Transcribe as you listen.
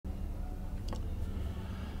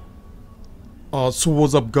So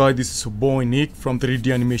what's up guys, this is your boy Nick from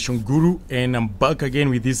 3D Animation Guru, and I'm back again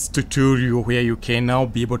with this tutorial where you can now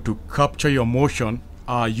be able to capture your motion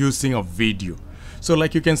using a video. So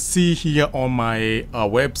like you can see here on my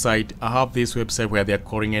website, I have this website where they're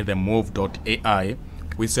calling it the move.ai,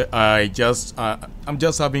 which I'm just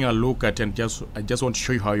having a look at, and I just want to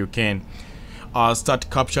show you how you can start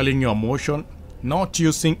capturing your motion, not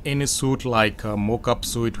using any suit like a mocap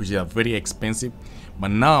suit, which is very expensive,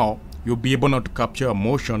 but now you'll be able not to capture a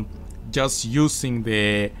motion just using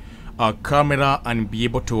the camera and be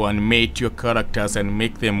able to animate your characters and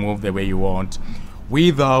make them move the way you want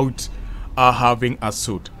without having a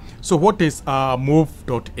suit. So what is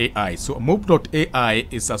move.ai? So move.ai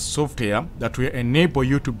is a software that will enable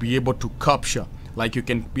you to be able to capture, like you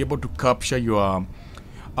can be able to capture your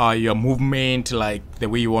movement like the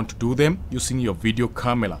way you want to do them using your video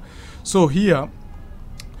camera. So here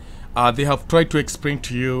they have tried to explain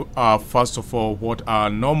to you first of all what are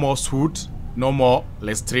normal suit, normal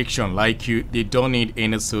restriction, like they don't need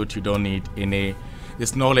any suit, you don't need any,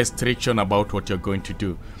 there's no restriction about what you're going to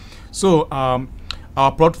do. So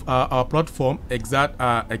our platform extract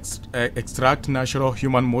natural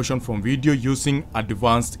human motion from video using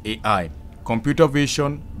advanced AI, computer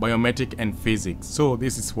vision, biometric and physics. So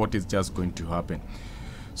this is what is just going to happen.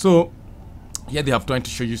 So here they have trying to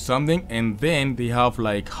show you something, and then they have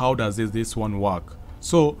like how does this one work.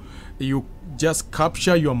 So you just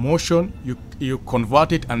capture your motion, you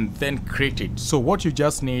convert it and then create it. So what you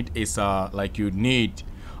just need is like you need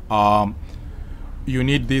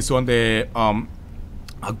this one, the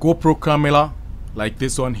a GoPro camera like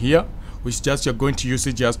this one here, which just you're going to use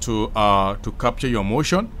it just to capture your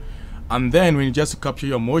motion. And then when you just capture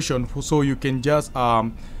your motion, so you can just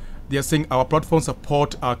they're saying our platform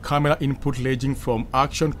support camera input ranging from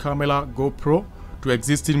action camera, GoPro, to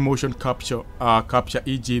existing motion capture,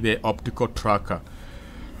 e.g. the optical track.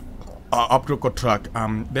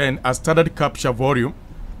 Then a standard capture volume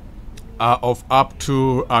of up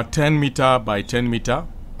to 10 meter by 10 meter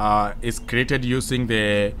is created using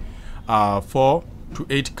the 4 to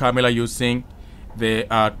 8 camera using the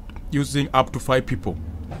using up to 5 people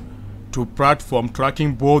to platform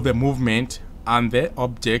tracking both the movement and the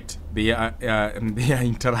object they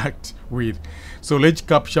interact with. So large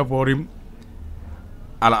capture volume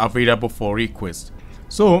are available for request.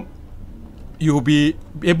 So you'll be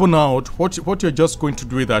able now, what you're just going to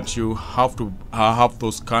do is that you have to have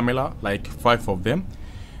those camera, like 5 of them.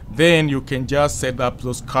 Then you can just set up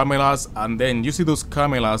those cameras, and then you see those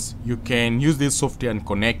cameras, you can use this software and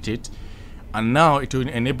connect it, and now it will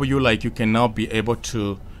enable you, like you can now be able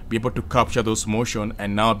to capture those motion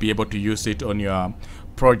and now be able to use it on your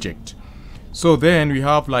project. So then we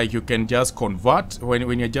have, like, you can just convert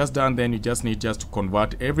when you're just done, then you just need to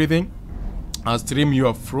convert everything and stream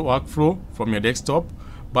your workflow from your desktop,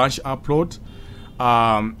 batch upload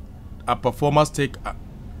a performance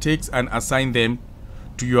takes and assign them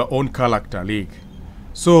to your own character league.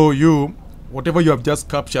 So whatever you have just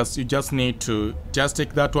captured, you just need to just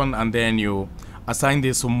take that one and then you assign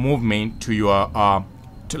this movement to your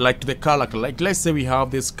to the character. Like let's say we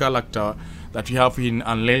have this character that we have in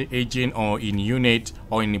Unreal Engine or in Unity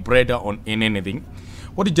or in Blender or in anything.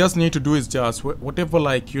 What you just need to do is just whatever,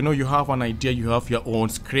 like, you have an idea, you have your own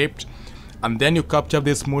script, and then you capture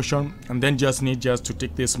this motion, and then just need to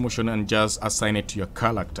take this motion and just assign it to your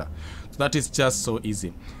character. So that is just so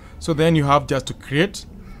easy. So then you have just to create,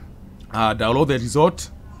 download the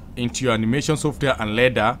result into your animation software and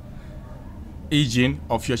render engine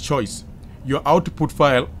of your choice. Your output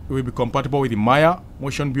file will be compatible with the Maya,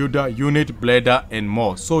 Motion Builder, Unity, Blender, and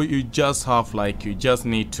more. So you just have, like, you just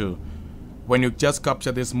need to, when you just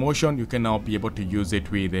capture this motion, you can now be able to use it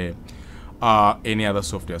with any other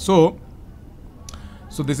software. So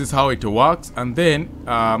this is how it works. And then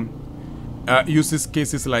uses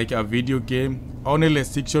cases like a video game. Only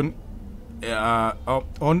restriction, the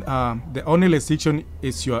only restriction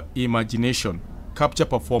is your imagination, capture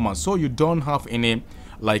performance. So you don't have any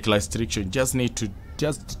like restriction. Just need to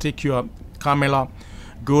take your camera,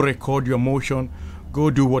 go record your motion,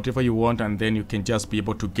 go do whatever you want, and then you can just be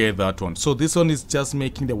able to get that one. So this one is just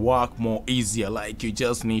making the work more easier, like you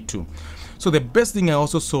just need to. So the best thing I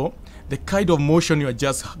also saw, the kind of motion you're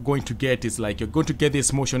just going to get is like you're going to get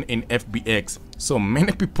this motion in FBX. So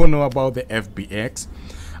many people know about the FBX,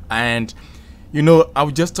 and I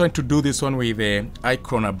was just trying to do this one with the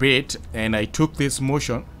icon a bit, and I took this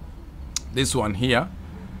motion, this one here,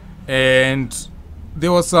 and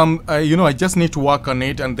there was some I just need to work on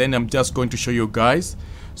it, and then I'm just going to show you guys.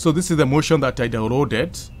 So this is the motion that I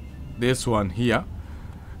downloaded, this one here,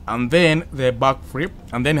 and then the back flip,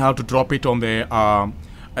 and then how to drop it on the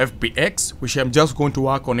FBX, which I'm just going to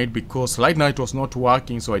work on it because right now it was not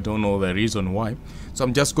working, so I don't know the reason why. So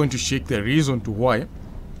I'm just going to check the reason to why.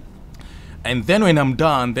 And then when I'm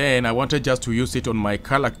done, then I wanted just to use it on my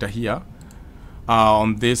character here,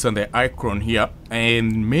 on this and the icon here,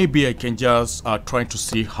 and maybe I can just try to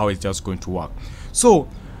see how it's just going to work. So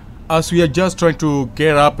as we are just trying to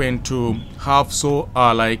get up and to have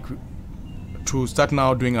like to start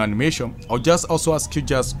now doing animation, I'll just also ask you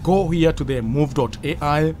just go here to the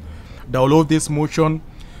move.ai, download this motion,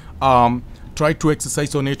 try to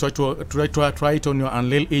exercise on it, try it on your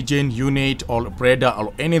Unreal Engine unit or Blender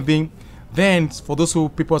or anything. Then for those who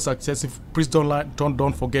people are successful, please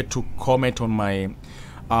don't forget to comment on my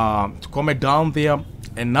comment down there.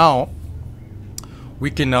 And now we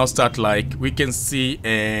can now start, like we can see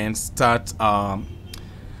and start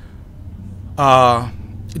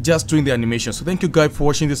just doing the animation. So thank you guys for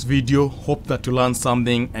watching this video. Hope that you learned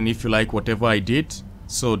something, and if you like whatever I did,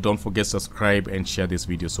 so don't forget to subscribe and share this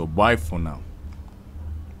video. So bye for now.